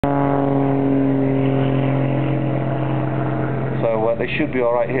they should be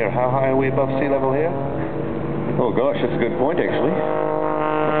all right here. How high are we above sea level here? Oh gosh, that's a good point actually.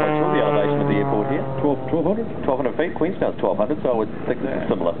 Not quite sure the elevation of the airport here. 1200? 1200 feet. Queenstown's 1200, so I would think this is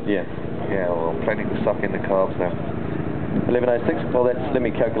similar. Yeah. Yeah, well, plenty to suck in the carbs now. 1106. Well, that's, let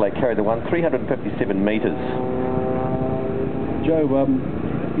me calculate. Carry the one. 357 metres. Joe,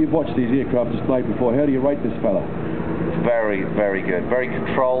 you've watched these aircraft displayed before. How do you rate this fella? Very, very good. Very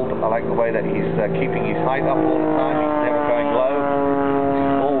controlled. I like the way that he's keeping his height up all the time. He's never going low.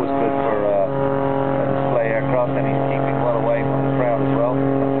 It's always good for a display aircraft, and he's keeping well away from the crowd as well.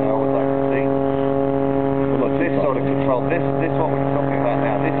 Something I always like to see. Well, look, this sort of control, this what we're talking about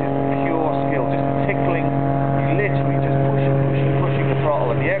now, this is pure skill, just tickling, literally just pushing the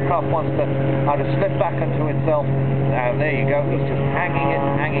throttle, and the aircraft wants to either slip back into itself. Now there you go, he's just hanging it,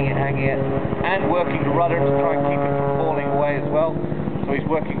 and working the rudder to try and keep it from falling away as well. So he's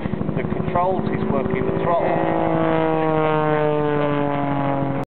working the controls, he's working the throttle,